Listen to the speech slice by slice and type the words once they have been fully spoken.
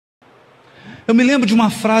Eu me lembro de uma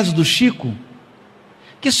frase do Chico,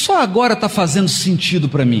 que só agora está fazendo sentido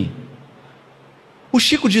para mim. O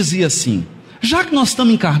Chico dizia assim: já que nós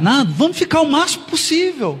estamos encarnados, vamos ficar o máximo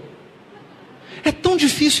possível. É tão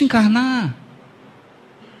difícil encarnar.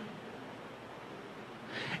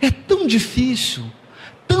 É tão difícil.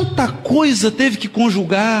 Tanta coisa teve que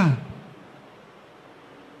conjugar.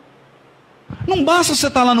 Não basta você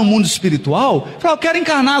estar lá no mundo espiritual e falar, eu quero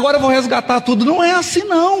encarnar, agora eu vou resgatar tudo. Não é assim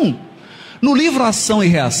não. No livro Ação e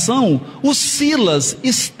Reação, o Silas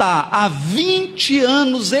está há 20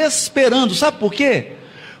 anos esperando. Sabe por quê?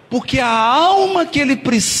 Porque a alma que ele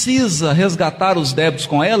precisa resgatar os débitos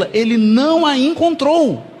com ela, ele não a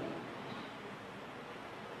encontrou.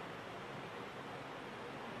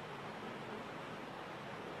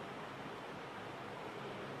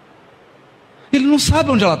 Ele não sabe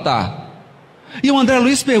onde ela está. E o André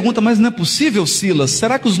Luiz pergunta, mas não é possível, Silas?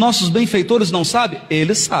 Será que os nossos benfeitores não sabem?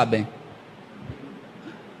 Eles sabem.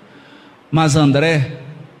 Mas André,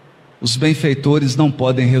 os benfeitores não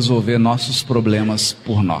podem resolver nossos problemas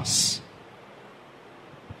por nós.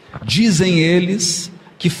 Dizem eles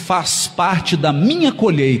que faz parte da minha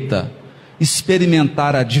colheita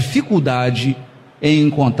experimentar a dificuldade em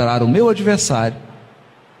encontrar o meu adversário.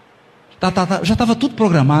 Já estava tudo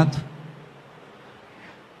programado.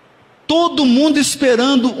 Todo mundo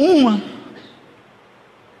esperando uma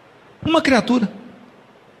criatura.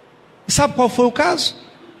 E sabe qual foi o caso?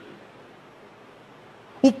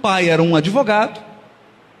 O pai era um advogado,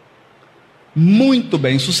 muito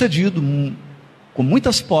bem sucedido, com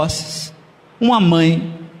muitas posses, uma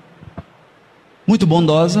mãe muito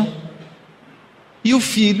bondosa, e o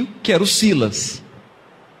filho, que era o Silas.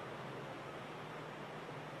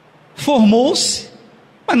 Formou-se,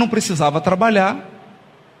 mas não precisava trabalhar,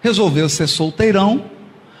 resolveu ser solteirão,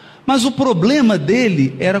 mas o problema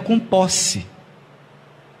dele era com posse,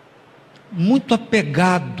 muito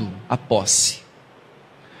apegado à posse.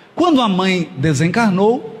 Quando a mãe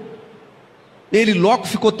desencarnou, ele logo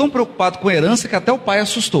ficou tão preocupado com a herança que até o pai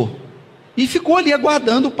assustou. E ficou ali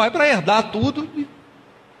aguardando o pai para herdar tudo.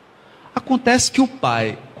 Acontece que o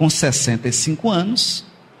pai, com 65 anos,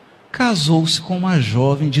 casou-se com uma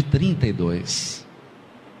jovem de 32.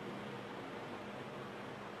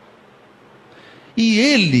 E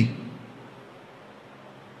ele,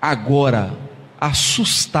 agora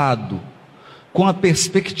assustado, com a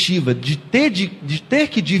perspectiva de ter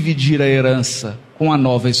que dividir a herança com a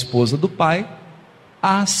nova esposa do pai,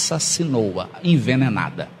 assassinou-a,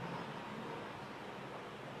 envenenada.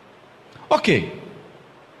 Ok.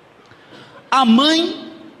 A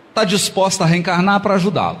mãe está disposta a reencarnar para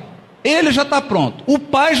ajudá-lo. Ele já está pronto. O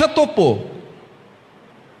pai já topou.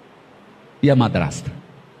 E a madrasta?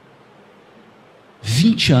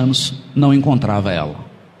 20 anos não encontrava ela.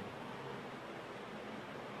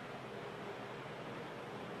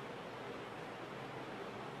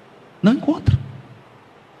 Não encontra.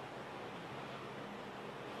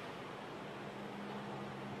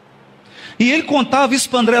 E ele contava isso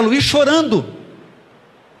para André Luiz chorando.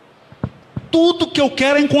 Tudo que eu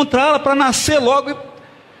quero é encontrá-la para nascer logo e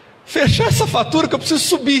fechar essa fatura que eu preciso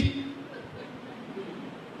subir.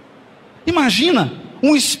 Imagina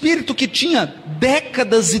um espírito que tinha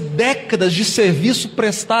décadas e décadas de serviço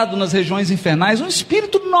prestado nas regiões infernais, um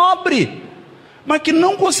espírito nobre, mas que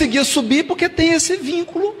não conseguia subir porque tem esse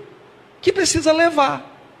vínculo que precisa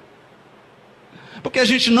levar. Porque a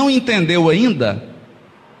gente não entendeu ainda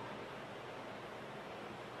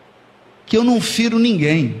que eu não firo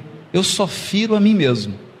ninguém, eu só firo a mim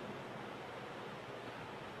mesmo.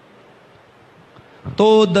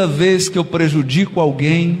 Toda vez que eu prejudico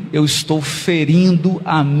alguém, eu estou ferindo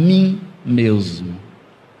a mim mesmo.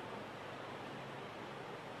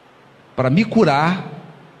 Para me curar,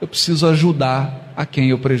 eu preciso ajudar a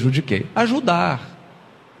quem eu prejudiquei. Ajudar.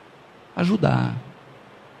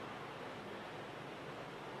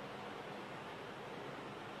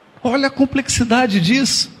 Olha a complexidade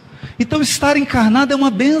disso. Então estar encarnado é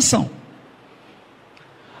uma bênção.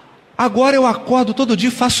 Agora eu acordo todo dia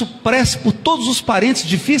e faço prece por todos os parentes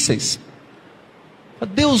difíceis.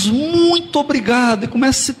 Deus, muito obrigado. E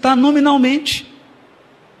começo a citar nominalmente.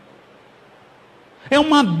 É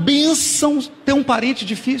uma bênção ter um parente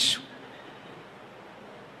difícil.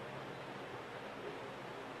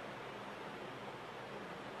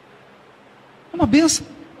 É uma bênção.